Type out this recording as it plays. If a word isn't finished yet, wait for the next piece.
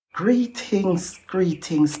Greetings,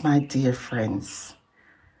 my dear friends.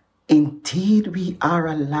 Indeed, we are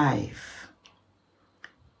alive.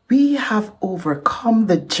 We have overcome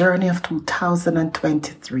the journey of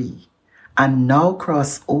 2023 and now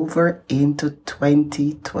cross over into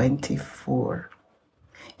 2024.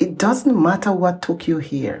 It doesn't matter what took you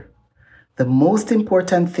here. The most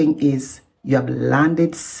important thing is you have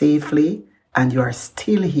landed safely and you are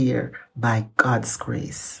still here by God's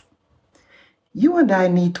grace. You and I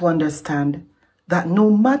need to understand that no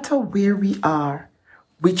matter where we are,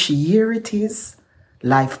 which year it is,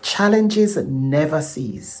 life challenges never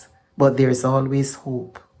cease, but there's always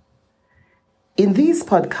hope. In these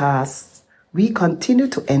podcasts, we continue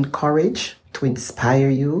to encourage, to inspire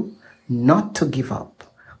you not to give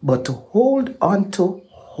up, but to hold on to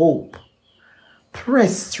hope.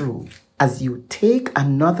 Press through as you take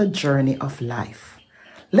another journey of life.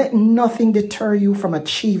 Let nothing deter you from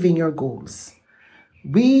achieving your goals.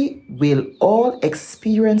 We will all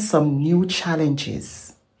experience some new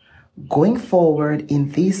challenges. Going forward in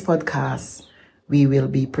these podcasts, we will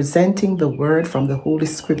be presenting the word from the Holy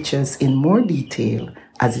Scriptures in more detail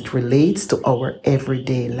as it relates to our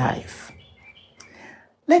everyday life.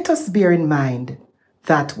 Let us bear in mind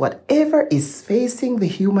that whatever is facing the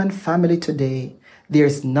human family today,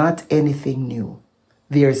 there's not anything new.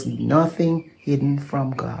 There's nothing hidden from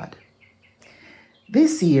God.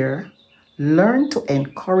 This year, learn to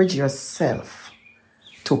encourage yourself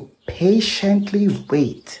to patiently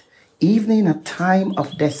wait, even in a time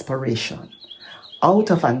of desperation. Out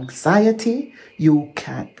of anxiety, you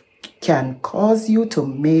can cause you to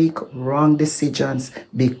make wrong decisions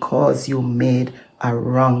because you made a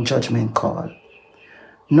wrong judgment call.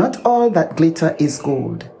 Not all that glitter is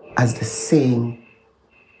gold, as the saying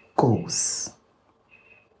goes.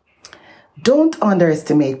 Don't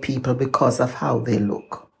underestimate people because of how they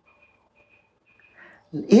look.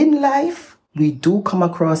 In life, we do come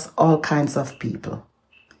across all kinds of people.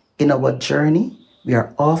 In our journey, we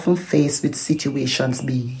are often faced with situations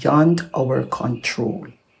beyond our control.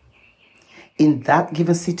 In that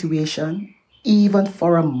given situation, even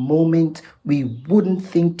for a moment, we wouldn't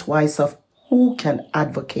think twice of who can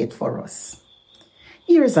advocate for us.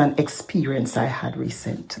 Here's an experience I had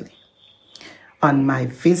recently. On my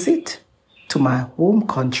visit to my home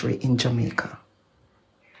country in Jamaica.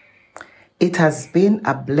 It has been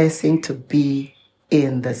a blessing to be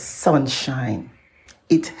in the sunshine.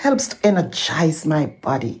 It helps to energize my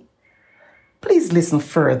body. Please listen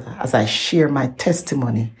further as I share my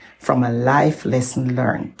testimony from a life lesson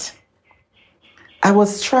learned. I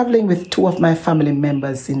was traveling with two of my family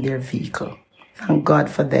members in their vehicle. Thank God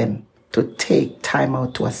for them to take time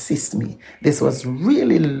out to assist me. This was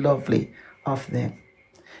really lovely of them.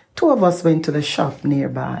 Two of us went to the shop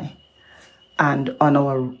nearby. And on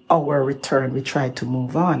our return, we tried to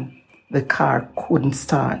move on. The car couldn't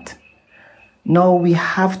start. Now we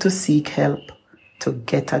have to seek help to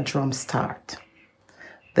get a drum start.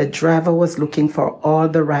 The driver was looking for all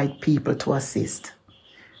the right people to assist.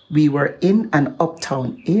 We were in an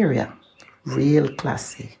uptown area, real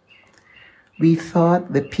classy. We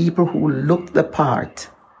thought the people who looked the part,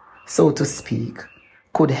 so to speak,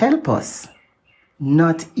 could help us.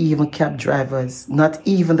 Not even the cab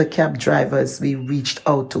drivers we reached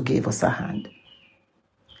out to gave us a hand.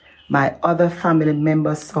 My other family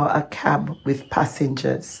member saw a cab with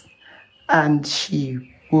passengers and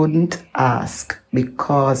she wouldn't ask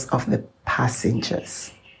because of the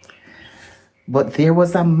passengers. But there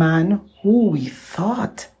was a man who we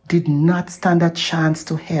thought did not stand a chance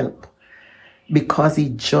to help because he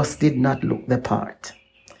just did not look the part.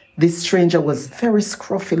 This stranger was very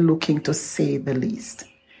scruffy looking, to say the least.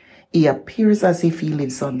 He appears as if he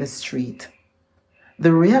lives on the street.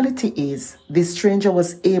 The reality is, this stranger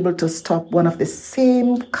was able to stop one of the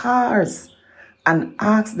same cars and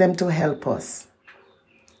ask them to help us.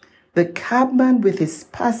 The cabman with his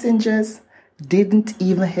passengers didn't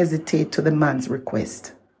even hesitate to the man's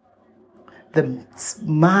request. The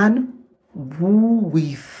man who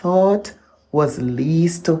we thought was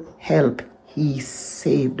least to help, he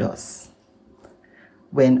saved us.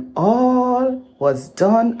 When all was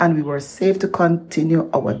done and we were safe to continue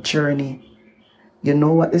our journey, you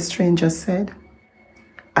know what the stranger said?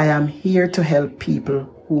 I am here to help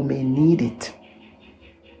people who may need it.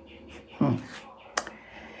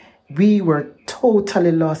 We were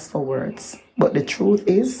totally lost for words, but the truth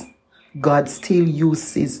is, God still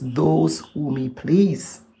uses those whom He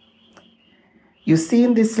please. You see,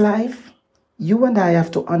 in this life, you and I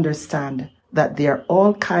have to understand that there are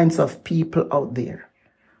all kinds of people out there.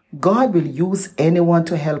 God will use anyone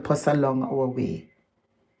to help us along our way.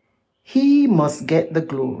 He must get the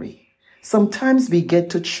glory. Sometimes we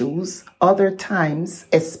get to choose, other times,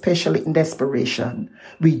 especially in desperation,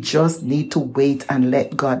 we just need to wait and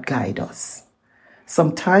let God guide us.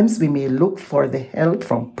 Sometimes we may look for the help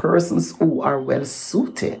from persons who are well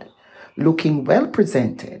suited, looking well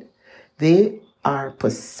presented. They are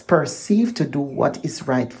perceived to do what is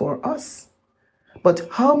right for us. But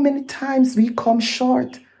how many times we come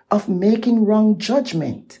short of making wrong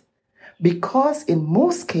judgment? Because in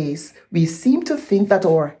most cases, we seem to think that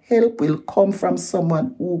our help will come from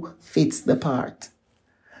someone who fits the part,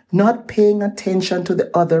 not paying attention to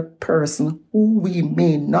the other person who we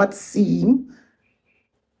may not seem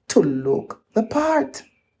to look the part.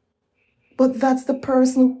 But that's the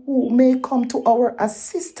person who may come to our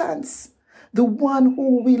assistance, the one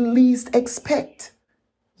who we least expect.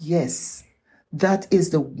 Yes, that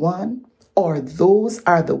is the one, or those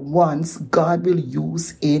are the ones God will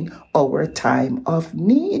use in our time of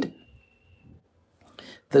need.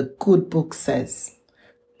 The good book says,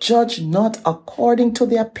 "Judge not according to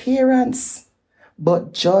the appearance,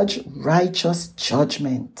 but judge righteous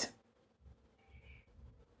judgment."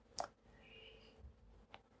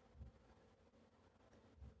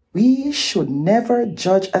 We should never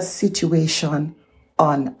judge a situation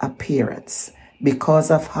on appearance because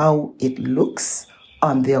of how it looks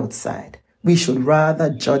on the outside. We should rather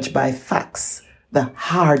judge by facts, the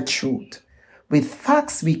hard truth. With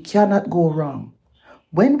facts, we cannot go wrong.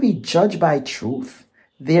 When we judge by truth,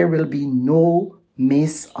 there will be no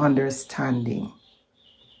misunderstanding.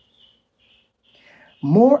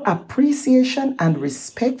 More appreciation and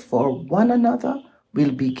respect for one another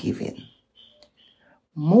will be given.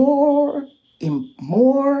 More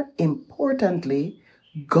importantly,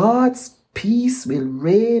 God's peace will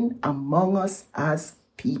reign among us as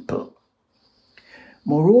people.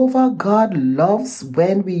 Moreover, God loves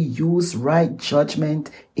when we use right judgment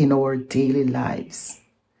in our daily lives.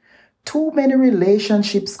 Too many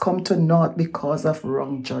relationships come to naught because of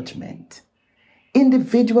wrong judgment.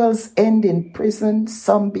 Individuals end in prison,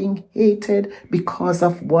 some being hated because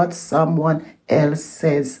of what someone else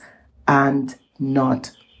says and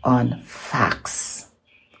not on facts.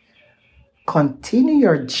 Continue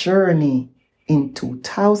your journey in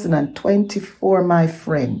 2024, my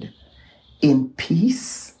friend, in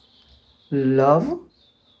peace, love,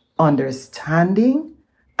 understanding,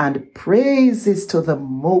 and praises to the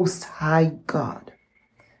Most High God.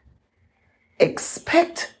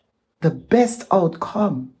 Expect the best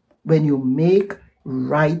outcome when you make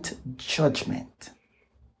right judgment.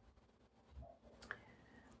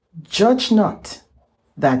 Judge not,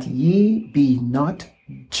 that ye be not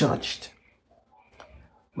judged.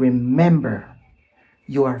 Remember,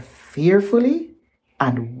 you are fearfully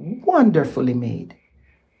and wonderfully made.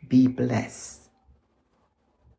 Be blessed.